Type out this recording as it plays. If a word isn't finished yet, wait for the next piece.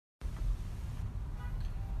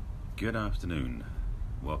Good afternoon.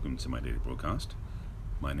 Welcome to my daily broadcast.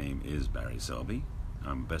 My name is Barry Selby.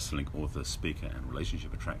 I'm a best-selling author, speaker, and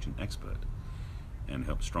relationship attraction expert, and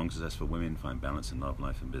help strong, successful women find balance in love,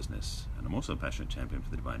 life, and business. And I'm also a passionate champion for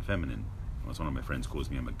the divine feminine. As one of my friends calls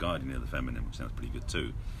me, I'm a guardian of the feminine, which sounds pretty good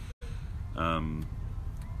too.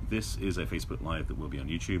 This is a Facebook Live that will be on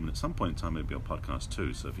YouTube, and at some point in time it'll be on podcast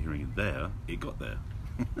too. So if you're hearing it there, it got there.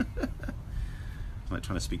 It's like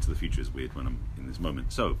trying to speak to the future is weird when I'm in this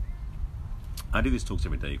moment. So I do these talks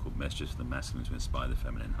every day called Messages for the Masculine to Inspire the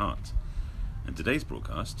Feminine Heart. And today's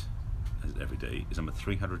broadcast, as every day, is number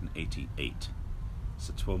 388.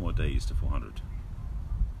 So 12 more days to 400.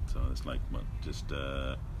 So it's like, what, just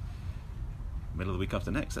middle of the week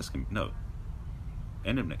after next? That's going to be, no.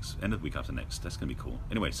 End of the week after next. That's going to be cool.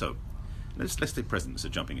 Anyway, so let's take present instead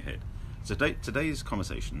of jumping ahead. So today's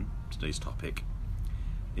conversation, today's topic,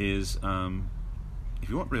 is if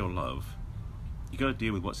you want real love, you got to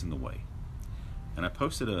deal with what's in the way. And I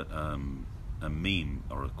posted a meme,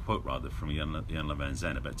 or a quote rather, from Iyanla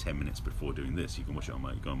Vanzant about 10 minutes before doing this. You can watch it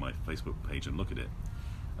go on my Facebook page and look at it.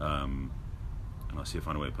 And I'll see if I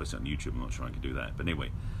find a way to post it on YouTube. I'm not sure I can do that. But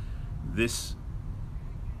anyway, this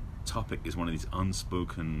topic is one of these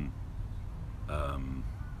unspoken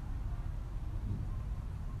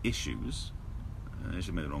issues. I should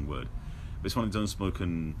have made the wrong word. But it's one of these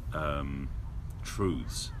unspoken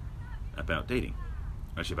truths about dating.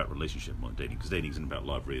 Actually, about relationship more than dating, because dating isn't about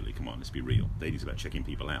love, really. Come on, let's be real. Dating is about checking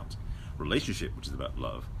people out. Relationship, which is about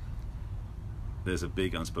love, there's a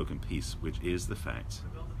big unspoken piece, which is the fact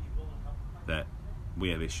that we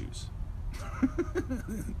have issues.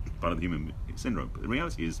 Part of the human syndrome. But the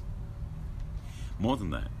reality is, more than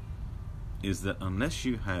that, is that unless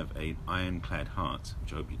you have an ironclad heart,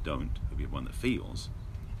 which I hope you don't, I hope you have one that feels,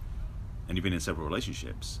 and you've been in several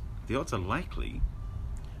relationships, the odds are likely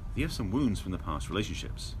you have some wounds from the past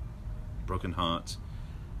relationships. Broken heart,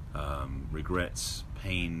 regrets,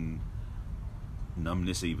 pain,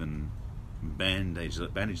 numbness even, band-aids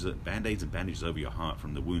and bandages over your heart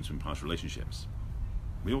from the wounds from past relationships.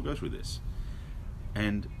 We all go through this.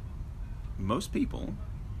 And most people,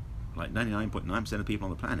 like 99.9% of people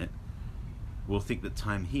on the planet, will think that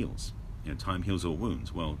time heals. You know, time heals all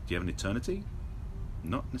wounds. Well, do you have an eternity?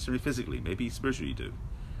 Not necessarily physically, maybe spiritually you do.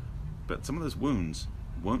 But some of those wounds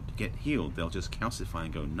won't get healed, they'll just calcify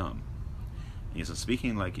and go numb. And yes, I'm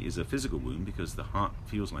speaking like it is a physical wound because the heart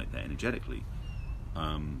feels like that energetically.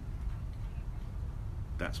 That's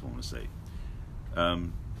what I want to say.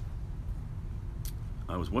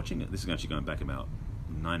 I was watching it, this is actually going back about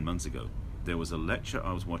 9 months ago. There was a lecture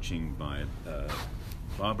I was watching by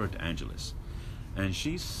Barbara DeAngelis, and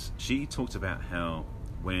she talked about how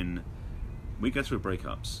when we go through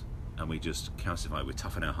breakups and we just calcify, we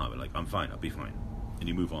toughen our heart, we're like, I'm fine, I'll be fine. And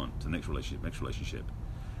you move on to the next relationship.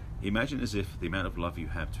 Imagine as if the amount of love you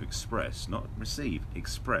have to express, not receive,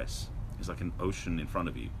 express, is like an ocean in front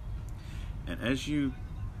of you. And as you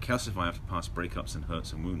calcify after past breakups and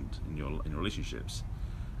hurts and wounds in your relationships,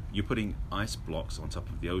 you're putting ice blocks on top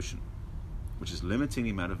of the ocean, which is limiting the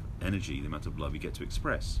amount of energy, the amount of love you get to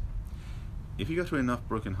express. If you go through enough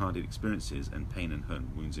broken-hearted experiences and pain and hurt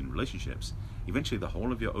and wounds in relationships, eventually the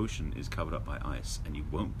whole of your ocean is covered up by ice and you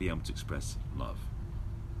won't be able to express love.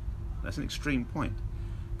 That's an extreme point.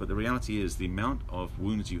 But the reality is the amount of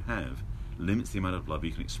wounds you have limits the amount of love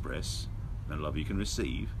you can express, the amount of love you can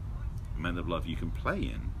receive, the amount of love you can play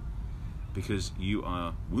in, because you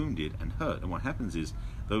are wounded and hurt. And what happens is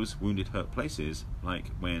those wounded, hurt places, like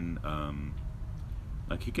when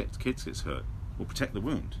kids gets hurt, will protect the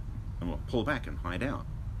wound and will pull back and hide out,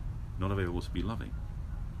 not available to be loving.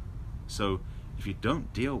 So if you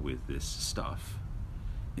don't deal with this stuff,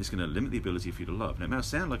 it's going to limit the ability for you to love. Now, it may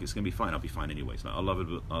sound like it's going to be fine. I'll be fine anyway. It's like, I'll love it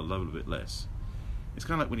a bit less. It's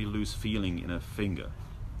kind of like when you lose feeling in a finger,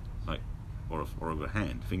 like, or a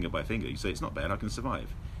hand, finger by finger. You say, it's not bad, I can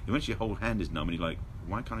survive. Eventually your whole hand is numb and you're like,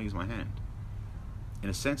 why can't I use my hand? In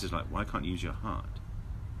a sense, it's like, why can't you use your heart?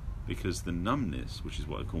 Because the numbness, which is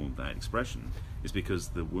what I call that expression, is because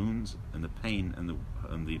the wounds and the pain and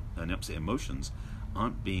the upset emotions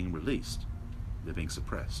aren't being released. They're being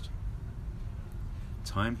suppressed.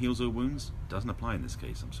 Time heals all wounds doesn't apply in this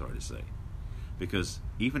case, I'm sorry to say. Because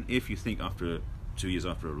even if you think after 2 years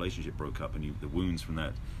after a relationship broke up and the wounds from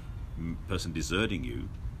that person deserting you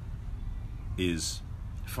is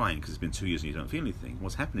fine because it's been 2 years and you don't feel anything,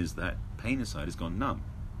 what's happened is that pain inside has gone numb.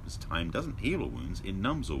 Because time doesn't heal all wounds, it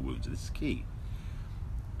numbs all wounds. This is key.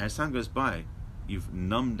 As time goes by, you've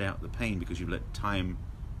numbed out the pain because you've let time,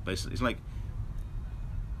 basically, it's like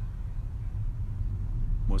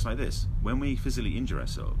Well, it's like this. When we physically injure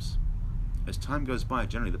ourselves, as time goes by,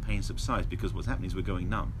 generally the pain subsides because what's happening is we're going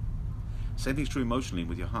numb. Same thing's true emotionally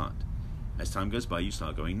with your heart. As time goes by, you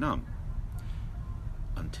start going numb.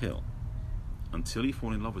 Until you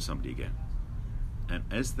fall in love with somebody again. And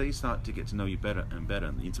as they start to get to know you better and better,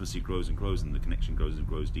 and the intimacy grows and grows, and the connection grows and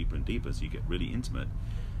grows deeper and deeper, so you get really intimate,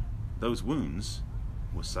 those wounds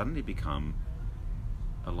will suddenly become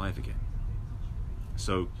alive again.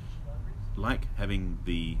 So, like having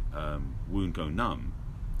the wound go numb,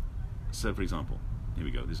 so for example, here we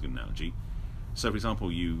go, this is a good analogy. So for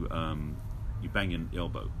example, you bang an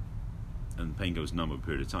elbow, and the pain goes numb over a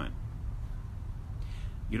period of time.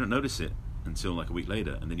 You don't notice it until like a week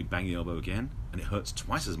later, and then you bang the elbow again, and it hurts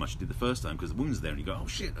twice as much as it did the first time because the wound's there, and you go, oh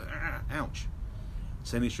shit, ouch.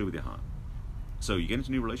 Same thing's true with your heart. So you get into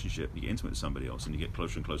a new relationship, you get intimate with somebody else, and you get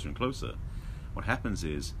closer and closer and closer. What happens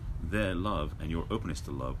is their love and your openness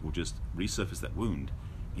to love will just resurface that wound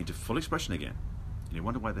into full expression again. And you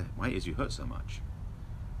wonder why it is you hurt so much.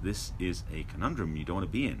 This is a conundrum you don't want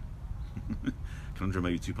to be in. Conundrum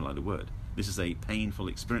may be too polite a word. This is a painful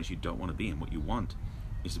experience you don't want to be in. What you want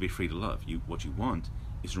is to be free to love. What you want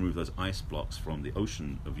is to remove those ice blocks from the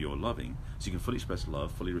ocean of your loving, so you can fully express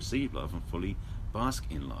love, fully receive love, and fully bask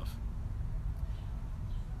in love.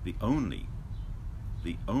 The only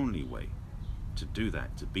way to do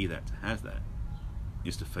that, to be that, to have that,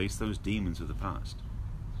 is to face those demons of the past,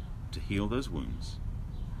 to heal those wounds,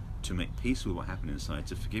 to make peace with what happened inside,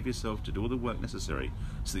 to forgive yourself, to do all the work necessary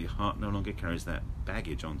so that your heart no longer carries that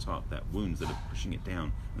baggage on top, that wounds that are pushing it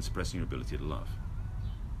down and suppressing your ability to love.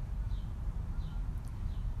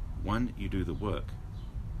 When you do the work,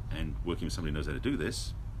 and working with somebody who knows how to do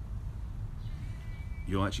this,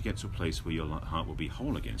 you'll actually get to a place where your heart will be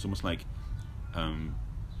whole again. It's almost like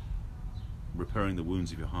repairing the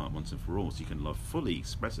wounds of your heart once and for all, so you can love fully,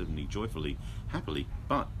 expressively, joyfully, happily,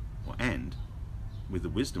 and with the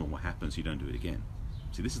wisdom of what happens, you don't do it again.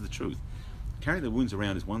 See, this is the truth. Carrying the wounds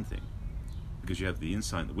around is one thing, because you have the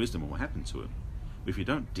insight and the wisdom of what happened to them. But if you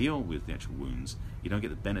don't deal with the actual wounds, you don't get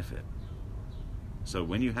the benefit. So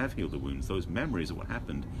when you have healed the wounds, those memories of what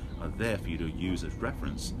happened are there for you to use as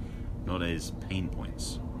reference, not as pain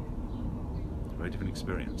points. Very different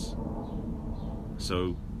experience.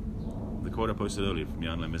 So the quote I posted earlier from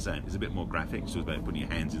Jan Lemazan is a bit more graphic. It's about putting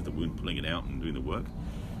your hands into the wound, pulling it out, and doing the work.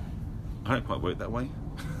 I don't quite work that way.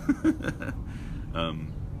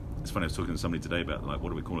 It's funny, I was talking to somebody today about, like, what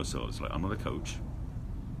do we call ourselves? Like, I'm not a coach.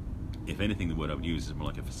 If anything, the word I would use is more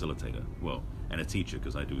like a facilitator. Well, and a teacher,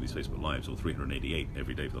 because I do these Facebook Lives, or 388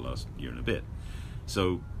 every day for the last year and a bit.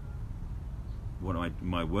 So what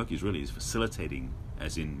my work is really is facilitating,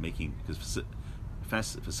 as in making, because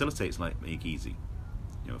facilitates like make easy.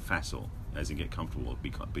 Facile, as in get comfortable,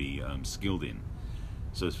 be skilled in.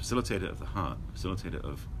 So as facilitator of the heart, facilitator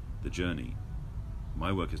of the journey,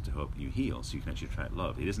 my work is to help you heal so you can actually attract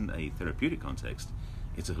love. It isn't a therapeutic context,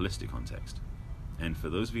 it's a holistic context. And for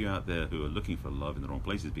those of you out there who are looking for love in the wrong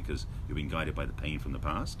places because you've been guided by the pain from the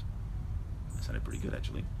past, that sounded pretty good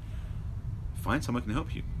actually, find someone who can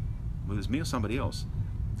help you, whether it's me or somebody else.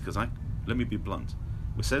 Because let me be blunt,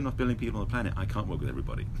 we're 7.5 billion people on the planet. I can't work with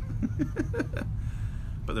everybody.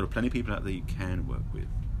 But there are plenty of people out there you can work with.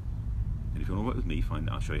 And if you want to work with me,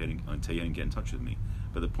 I'll show you I'll tell you how to get in touch with me.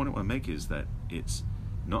 But the point I want to make is that it's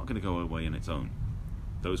not going to go away on its own.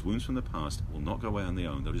 Those wounds from the past will not go away on their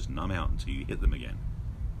own. They'll just numb out until you hit them again.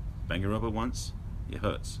 Bang a rubber once, it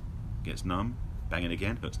hurts. Gets numb, bang it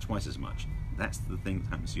again, hurts twice as much. That's the thing that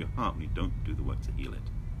happens to your heart when you don't do the work to heal it.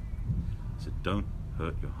 So don't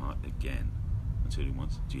hurt your heart again until you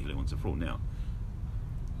heal it once and for all. Now,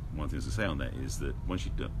 one thing to say on that is that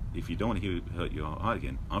if you don't want to hurt your heart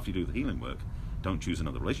again, after you do the healing work, don't choose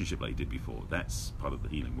another relationship like you did before. That's part of the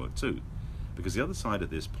healing work too. Because the other side of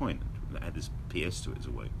this point, add this PS to it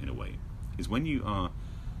in a way, is when you are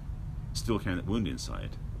still carrying that wound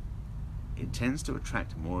inside, it tends to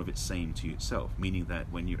attract more of its same to itself, meaning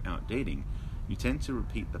that when you're out dating, you tend to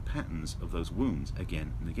repeat the patterns of those wounds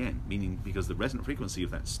again and again, meaning because the resonant frequency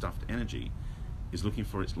of that stuffed energy is looking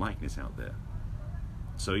for its likeness out there.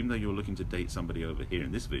 So even though you're looking to date somebody over here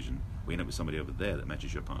in this vision, we end up with somebody over there that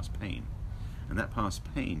matches your past pain. And that past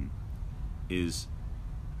pain is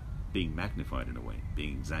being magnified in a way,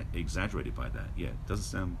 being exaggerated by that. Yeah, it doesn't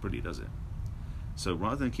sound pretty, does it? So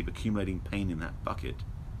rather than keep accumulating pain in that bucket,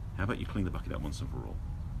 how about you clean the bucket out once and for all?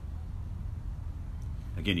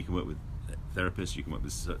 Again, you can work with therapists, you can work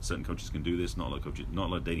with certain coaches can do this, not a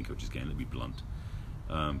lot of dating coaches can, let me be blunt.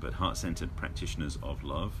 But heart-centered practitioners of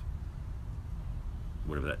love,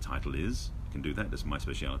 whatever that title is, can do that. That's my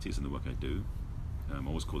speciality, it's in the work I do. I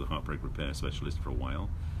was called a heartbreak repair specialist for a while.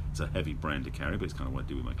 It's a heavy brand to carry, but it's kind of what I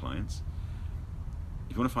do with my clients.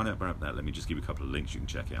 If you want to find out about that, let me just give you a couple of links you can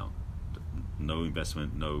check out. no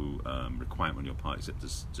investment, no requirement on your part except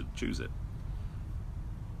to choose it.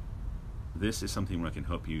 This is something where I can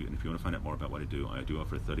help you, and if you want to find out more about what I do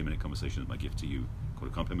offer a 30-minute conversation as my gift to you, called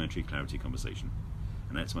a complimentary clarity conversation.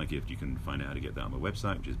 And that's my gift. You can find out how to get that on my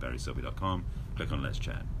website, which is barryselby.com. Click on Let's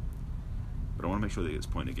Chat. But I want to make sure that I get this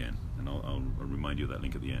point again, and I'll remind you of that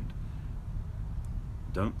link at the end.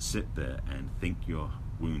 Don't sit there and think your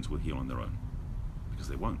wounds will heal on their own, because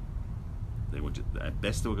they won't. They will just, at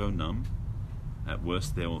best they'll go numb. At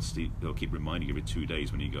worst, they'll keep reminding you every 2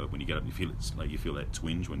 days when you get up, you feel it's like you feel that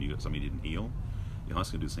twinge when you got something you didn't heal. Your heart's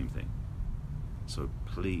going to do the same thing. So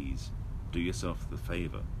please do yourself the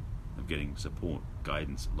favor of getting support,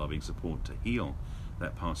 guidance, loving support to heal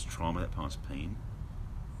that past trauma, that past pain,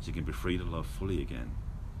 so you can be free to love fully again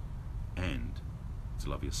and to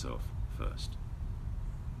love yourself first.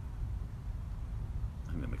 I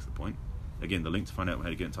think that makes the point. Again, the link to find out how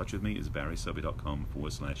to get in touch with me is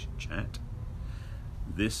barryselby.com/chat.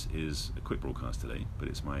 This is a quick broadcast today, but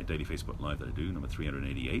it's my daily Facebook Live that I do, number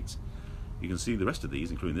 388. You can see the rest of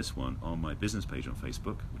these, including this one, on my business page on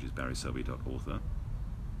Facebook, which is barryselby.author.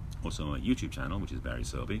 Also my YouTube channel, which is Barry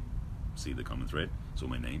Selby. See the common thread, it's all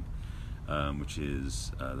my name. Which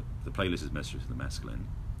is, the playlist is Messages of the Masculine.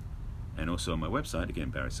 And also on my website,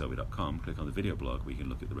 again, barryselby.com, click on the video blog where you can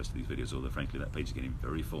look at the rest of these videos, although frankly that page is getting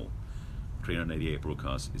very full. 388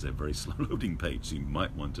 broadcasts is a very slow loading page, so you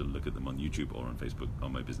might want to look at them on YouTube or on Facebook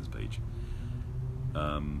on my business page.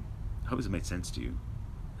 I hope this has made sense to you,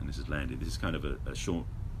 and this has landed. This is kind of a short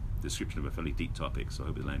description of a fairly deep topic, so I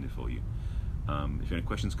hope it landed for you. If you have any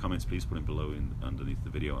questions, comments, please put them below underneath the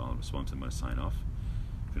video. I'll respond to them when I sign off.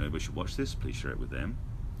 If you know anybody should watch this, please share it with them,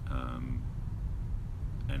 and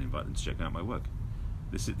invite them to check out my work.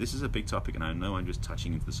 This is a big topic, and I know I'm just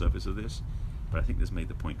touching into the surface of this, but I think this made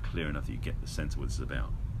the point clear enough that you get the sense of what this is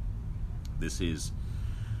about. This is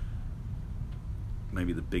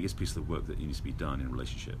maybe the biggest piece of the work that needs to be done in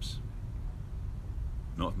relationships.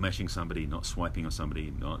 Not meshing somebody, not swiping on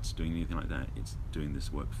somebody, not doing anything like that. It's doing this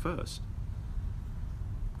work first,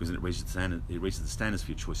 because it raises the standards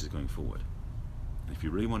for your choices going forward. And if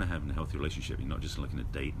you really want to have a healthy relationship, you're not just looking at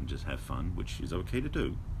date and just have fun, which is okay to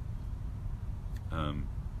do.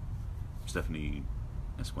 Stephanie,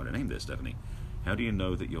 that's quite a name there, Stephanie. How do you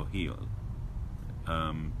know that you're healed?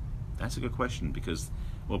 That's a good question, because,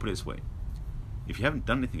 well, put it this way. If you haven't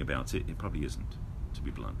done anything about it, it probably isn't, to be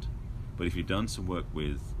blunt. But if you've done some work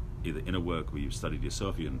with either inner work where you've studied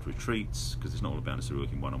yourself, you've done retreats, because it's not all about necessarily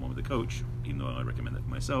working one-on-one with a coach, even though I recommend that for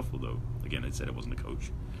myself, although, again, I said I wasn't a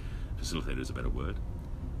coach. Facilitator is a better word.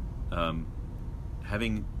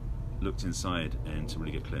 Having looked inside and to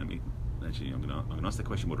really get clear, actually, I'm going to ask the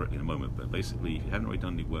question more directly in a moment, but basically, if you haven't already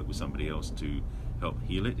done any work with somebody else to help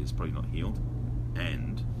heal it, it's probably not healed.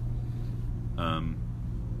 And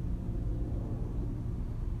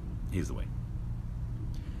here's the way.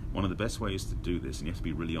 One of the best ways to do this, and you have to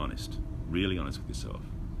be really honest with yourself,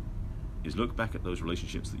 is look back at those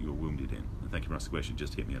relationships that you were wounded in. And thank you for asking the question. It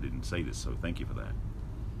just hit me. I didn't say this, so thank you for that.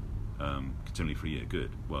 Continually for a year.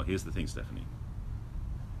 Good. Well, here's the thing, Stephanie.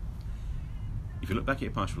 If you look back at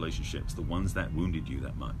your past relationships, the ones that wounded you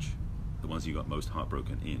that much, the ones you got most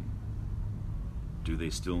heartbroken in, do they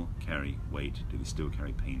still carry weight? Do they still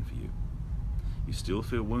carry pain for you? You still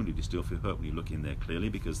feel wounded, you still feel hurt when you look in there clearly,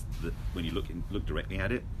 because when you look directly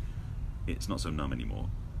at it, it's not so numb anymore.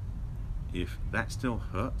 If that still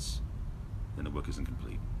hurts, then the work isn't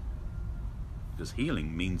complete. Because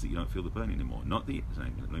healing means that you don't feel the burn anymore. Let me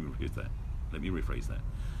rephrase that.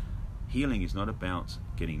 Healing is not about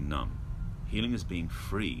getting numb. Healing is being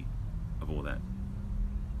free of all that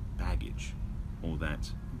baggage, all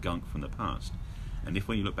that gunk from the past. And if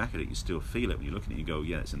when you look back at it, you still feel it, when you look at it, you go,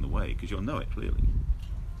 yeah, it's in the way, because you'll know it clearly,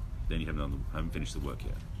 then you haven't finished the work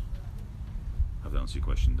yet. I hope that answers your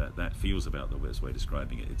question. That feels about the best way of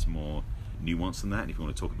describing it. It's more nuanced than that. And if you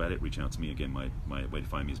want to talk about it, reach out to me. Again, my way to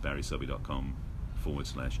find me is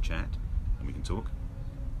barryselby.com/chat, and we can talk.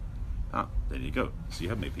 There you go. So you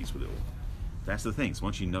have made peace with it all. That's the thing. So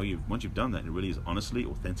once you've done that, and it really is honestly,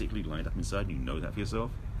 authentically lined up inside, and you know that for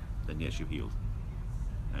yourself, then yes, you've healed.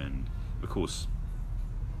 And of course,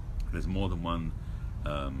 there's more than one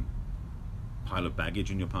pile of baggage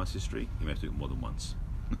in your past history. You may have to do it more than once.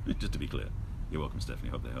 Just to be clear. You're welcome, Stephanie.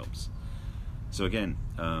 I hope that helps. So again,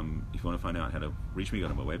 if you want to find out how to reach me, go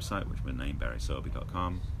to my website, which is my name,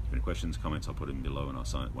 barryselby.com. If you have any questions, comments, I'll put them below, and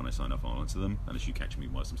when I sign off, I'll answer them, unless you catch me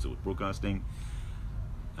whilst I'm still broadcasting.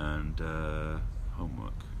 And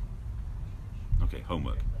homework. Okay,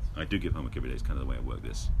 homework. I do give homework every day. It's kind of the way I work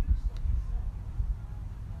this.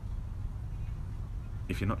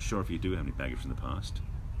 If you're not sure if you do have any baggage from the past,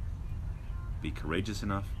 Be courageous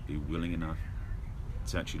enough, be willing enough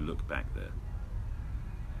to actually look back there.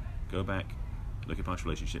 Go back, look at past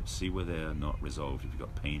relationships, see where they're not resolved, if you've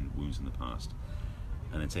got pain, wounds in the past,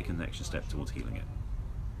 and then take an action step towards healing it.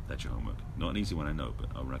 That's your homework. Not an easy one, I know, but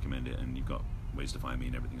I'll recommend it, and you've got ways to find me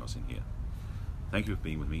and everything else in here. Thank you for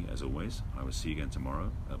being with me, as always. I will see you again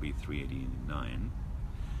tomorrow. That'll be 389.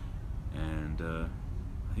 And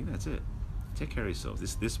I think that's it. Take care of yourself.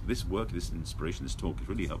 This work, this inspiration, this talk is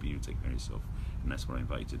really helping you to take care of yourself, and that's what I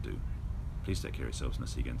invite you to do. Please take care of yourselves, and I'll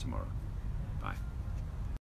see you again tomorrow.